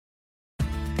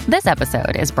This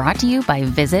episode is brought to you by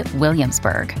Visit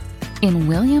Williamsburg. In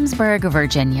Williamsburg,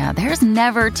 Virginia, there's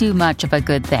never too much of a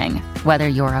good thing. Whether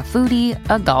you're a foodie,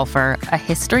 a golfer, a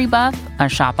history buff, a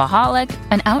shopaholic,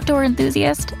 an outdoor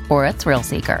enthusiast, or a thrill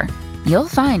seeker, you'll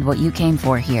find what you came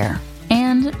for here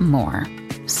and more.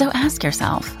 So ask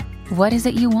yourself, what is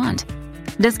it you want?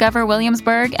 Discover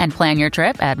Williamsburg and plan your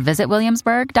trip at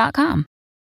visitwilliamsburg.com.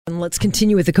 And let's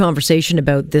continue with the conversation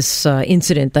about this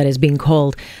incident that is being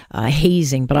called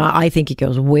hazing, but I think it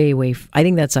goes way. I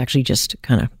think that's actually just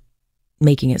kind of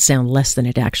making it sound less than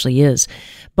it actually is.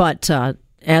 But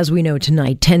as we know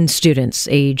tonight, 10 students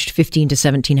aged 15 to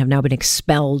 17 have now been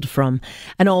expelled from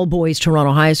an all-boys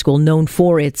Toronto high school known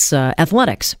for its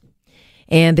athletics.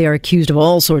 And they are accused of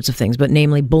all sorts of things, but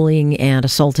namely bullying and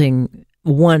assaulting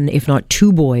one, if not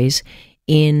two boys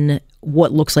in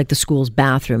what looks like the school's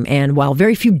bathroom. And while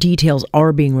very few details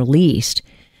are being released,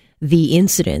 the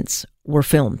incidents were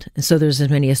filmed. And so there's as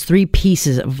many as 3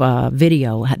 pieces of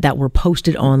video that were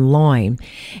posted online.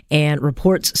 And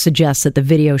reports suggest that the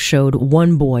video showed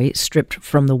one boy stripped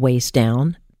from the waist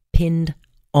down, pinned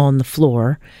on the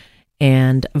floor,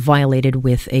 and violated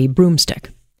with a broomstick.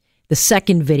 The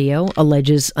second video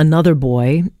alleges another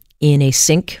boy in a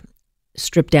sink,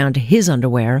 stripped down to his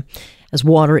underwear, as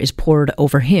water is poured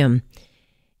over him,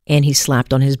 and he's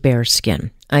slapped on his bare skin.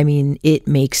 I mean, it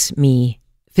makes me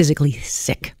physically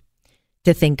sick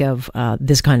to think of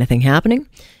this kind of thing happening,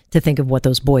 to think of what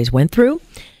those boys went through,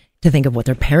 to think of what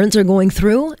their parents are going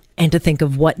through, and to think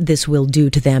of what this will do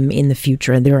to them in the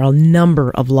future. And there are a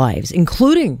number of lives,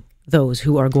 including those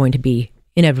who are going to be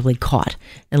inevitably caught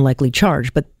and likely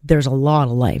charged. But there's a lot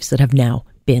of lives that have now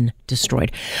been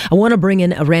destroyed. I want to bring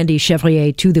in Randy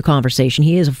Chevrier to the conversation.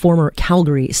 He is a former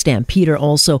Calgary Stampeder,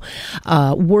 also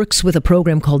works with a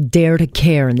program called Dare to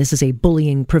Care, and this is a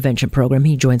bullying prevention program.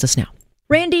 He joins us now.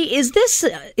 Randy, is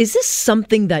this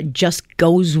something that just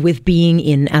goes with being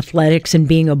in athletics and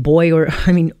being a boy,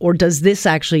 or does this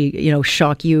actually,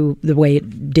 shock you the way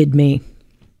it did me?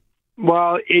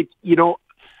 Well,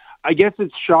 I guess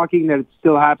it's shocking that it's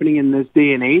still happening in this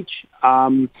day and age.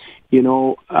 To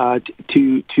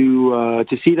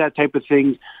see that type of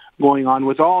thing going on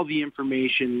with all the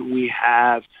information we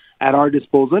have at our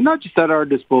disposal, and not just at our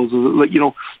disposal,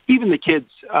 even the kids,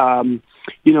 to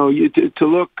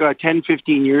look 10,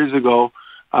 15 years ago,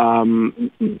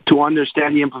 to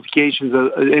understand the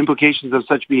implications of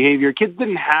such behavior. Kids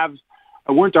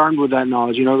weren't armed with that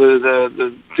knowledge.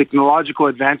 The technological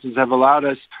advances have allowed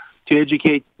us to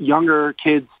educate younger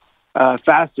kids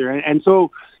faster, and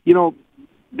so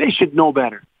they should know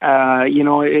better.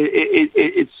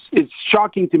 It's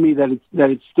shocking to me that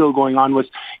it's still going on with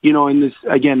in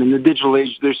the digital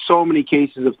age. There's so many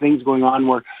cases of things going on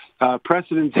where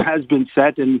precedent has been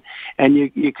set, and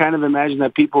you kind of imagine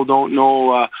that people don't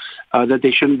know that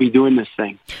they shouldn't be doing this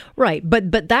thing. Right,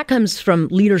 but that comes from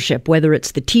leadership, whether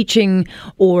it's the teaching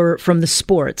or from the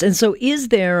sports. And so is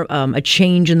there a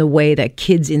change in the way that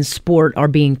kids in sport are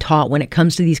being taught when it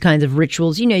comes to these kinds of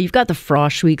rituals? You've got the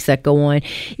frosh weeks that go on,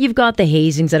 you've got the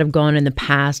hazings that have gone in the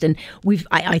past, and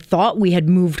I thought we had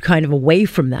moved kind of away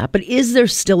from that, but is there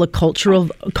still a culture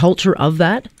of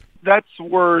that? That's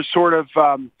where sort of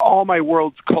all my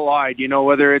worlds collide,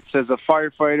 whether it's as a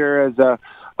firefighter, as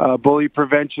a bully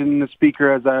prevention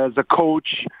speaker, as a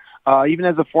coach, even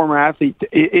as a former athlete.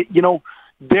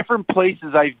 Different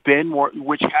places I've been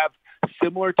which have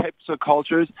similar types of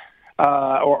cultures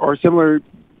or similar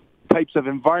types of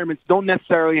environments don't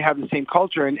necessarily have the same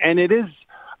culture. And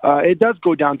it does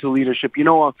go down to leadership.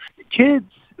 Kids,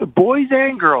 boys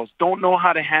and girls, don't know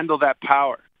how to handle that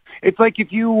power. It's like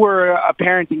if you were a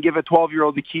parent and give a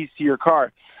 12-year-old the keys to your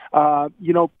car.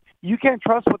 You can't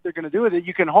trust what they're going to do with it.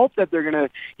 You can hope that they're going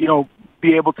to,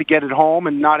 be able to get it home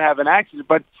and not have an accident.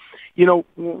 But,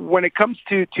 when it comes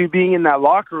to being in that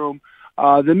locker room,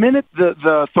 the minute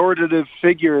the authoritative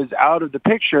figure is out of the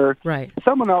picture, right,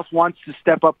 someone else wants to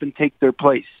step up and take their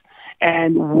place.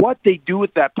 And what they do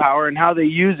with that power and how they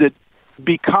use it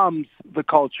becomes the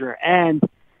culture and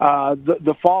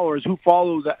the followers who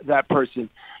follow that person.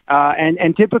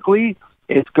 And typically,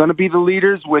 it's going to be the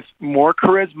leaders with more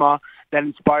charisma that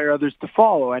inspire others to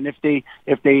follow. And if they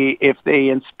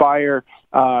inspire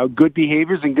good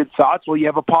behaviors and good thoughts, well, you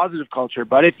have a positive culture.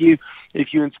 But if you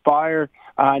inspire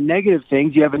negative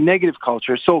things, you have a negative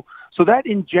culture. So that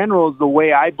in general is the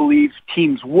way I believe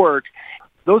teams work.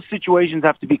 Those situations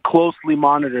have to be closely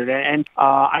monitored, and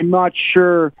I'm not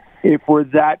sure if we're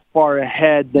that far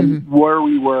ahead than where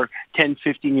we were 10,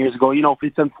 15 years ago.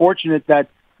 It's unfortunate that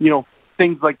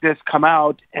things like this come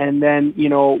out, and then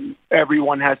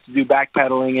everyone has to do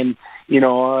backpedaling, and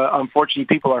unfortunately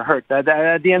people are hurt. At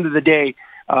the end of the day,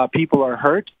 people are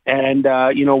hurt, and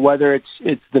whether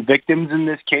it's the victims in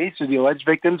this case or the alleged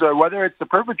victims, or whether it's the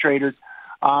perpetrators,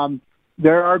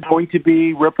 there are going to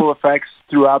be ripple effects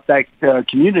throughout that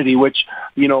community. Which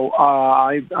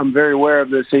I'm very aware of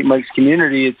the St. Mike's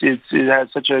community. It has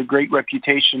such a great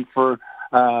reputation for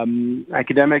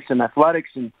academics and athletics,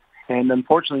 and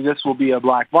unfortunately, this will be a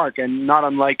black mark, and not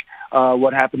unlike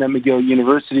what happened at McGill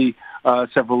University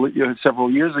several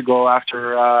years ago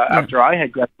after I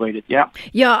had graduated.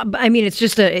 Yeah. I mean, it's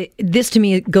just this to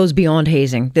me goes beyond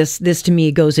hazing. This to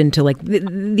me goes into like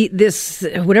this.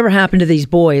 Whatever happened to these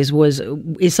boys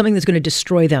is something that's going to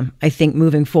destroy them, I think,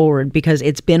 moving forward, because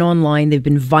it's been online. They've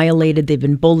been violated. They've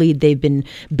been bullied. They've been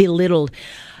belittled.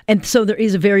 And so there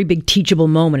is a very big teachable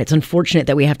moment. It's unfortunate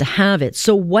that we have to have it.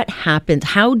 So what happens?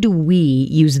 How do we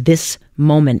use this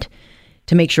moment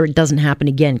to make sure it doesn't happen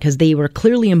again? Because they were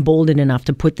clearly emboldened enough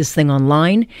to put this thing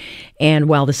online. And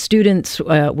while the students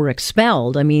were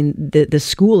expelled, I mean, the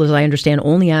school, as I understand,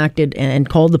 only acted and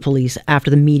called the police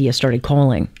after the media started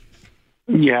calling.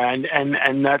 Yeah,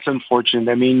 and that's unfortunate.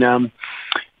 I mean,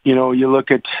 you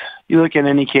look at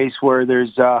any case where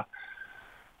there's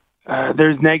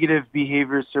negative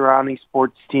behavior surrounding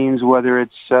sports teams, whether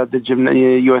it's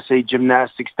the USA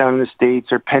Gymnastics down in the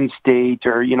States or Penn State,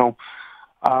 or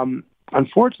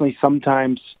unfortunately,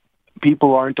 sometimes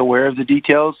people aren't aware of the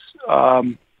details.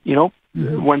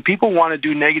 When people want to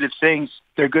do negative things,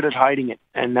 they're good at hiding it,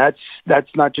 and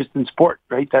that's not just in sport,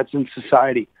 right? That's in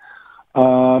society.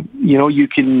 You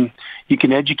can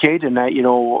educate, and that,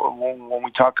 when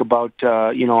we talk about,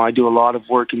 I do a lot of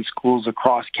work in schools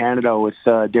across Canada with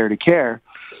Dare to Care,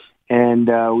 and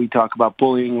we talk about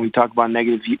bullying, we talk about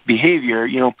negative behavior.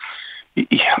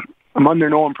 I'm under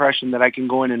no impression that I can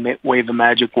go in and wave a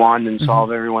magic wand and solve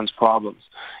everyone's problems.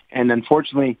 And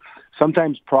unfortunately,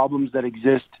 sometimes problems that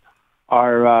exist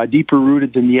are deeper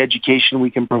rooted than the education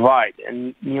we can provide.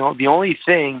 And, the only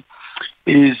thing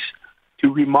is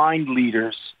to remind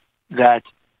leaders that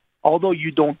although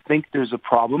you don't think there's a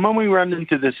problem, and we run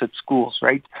into this at schools,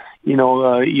 right?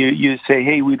 You say,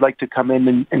 hey, we'd like to come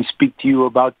in and speak to you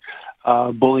about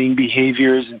bullying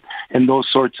behaviors and those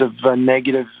sorts of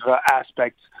negative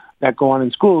aspects that go on in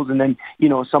schools. And then,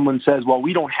 someone says, well,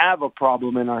 we don't have a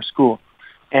problem in our school.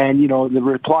 And, the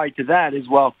reply to that is,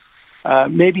 well,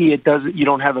 maybe you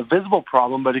don't have a visible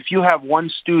problem, but if you have one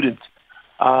student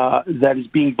that is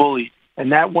being bullied,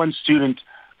 and that one student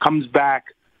comes back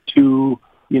to,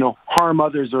 harm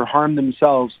others or harm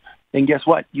themselves, then guess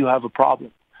what? You have a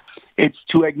problem. It's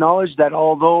to acknowledge that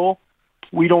although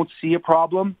we don't see a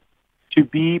problem, to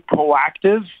be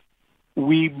proactive,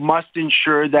 we must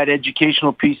ensure that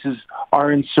educational pieces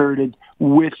are inserted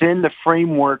within the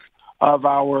framework of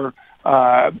our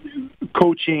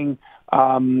coaching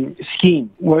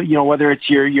scheme. Well, whether it's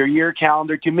your year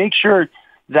calendar, to make sure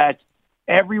that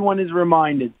everyone is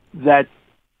reminded that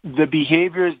the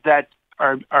behaviors that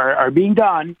are being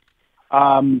done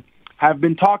have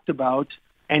been talked about,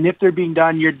 and if they're being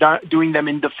done, you're doing them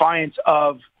in defiance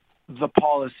of the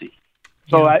policy.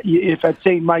 So if at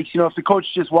St. Mike's, if the coach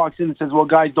just walks in and says, well,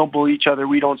 guys, don't bully each other,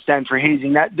 we don't stand for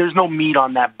hazing, there's no meat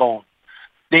on that bone.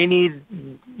 They need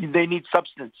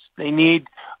substance. They need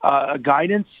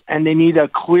guidance, and they need a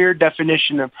clear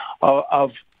definition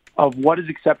of what is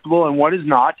acceptable and what is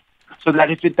not, so that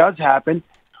if it does happen,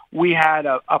 we had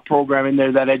a program in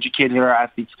there that educated our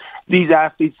athletes. These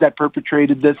athletes that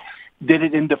perpetrated this did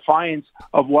it in defiance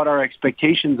of what our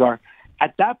expectations are.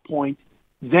 At that point,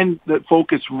 then the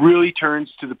focus really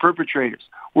turns to the perpetrators.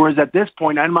 Whereas at this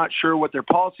point, I'm not sure what their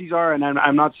policies are, and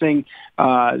I'm not saying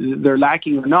they're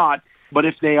lacking or not. But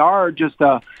if they are just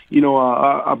a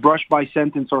brush by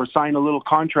sentence or sign a little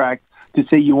contract to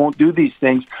say you won't do these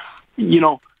things,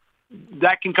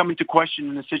 that can come into question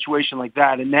in a situation like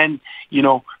that. And then,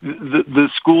 the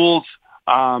school's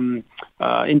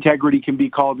integrity can be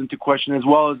called into question, as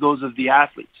well as those of the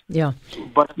athletes. Yeah.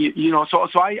 But,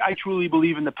 so I truly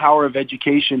believe in the power of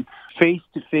education,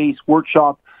 face-to-face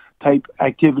workshop type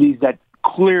activities that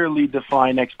clearly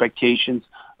define expectations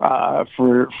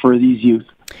for these youth.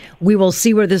 We will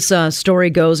see where this story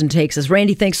goes and takes us.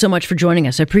 Randy, thanks so much for joining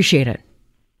us. I appreciate it.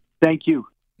 Thank you.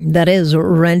 That is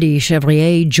Randy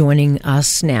Chevrier joining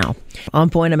us now. On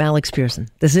Point, I'm Alex Pearson.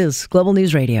 This is Global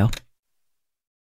News Radio.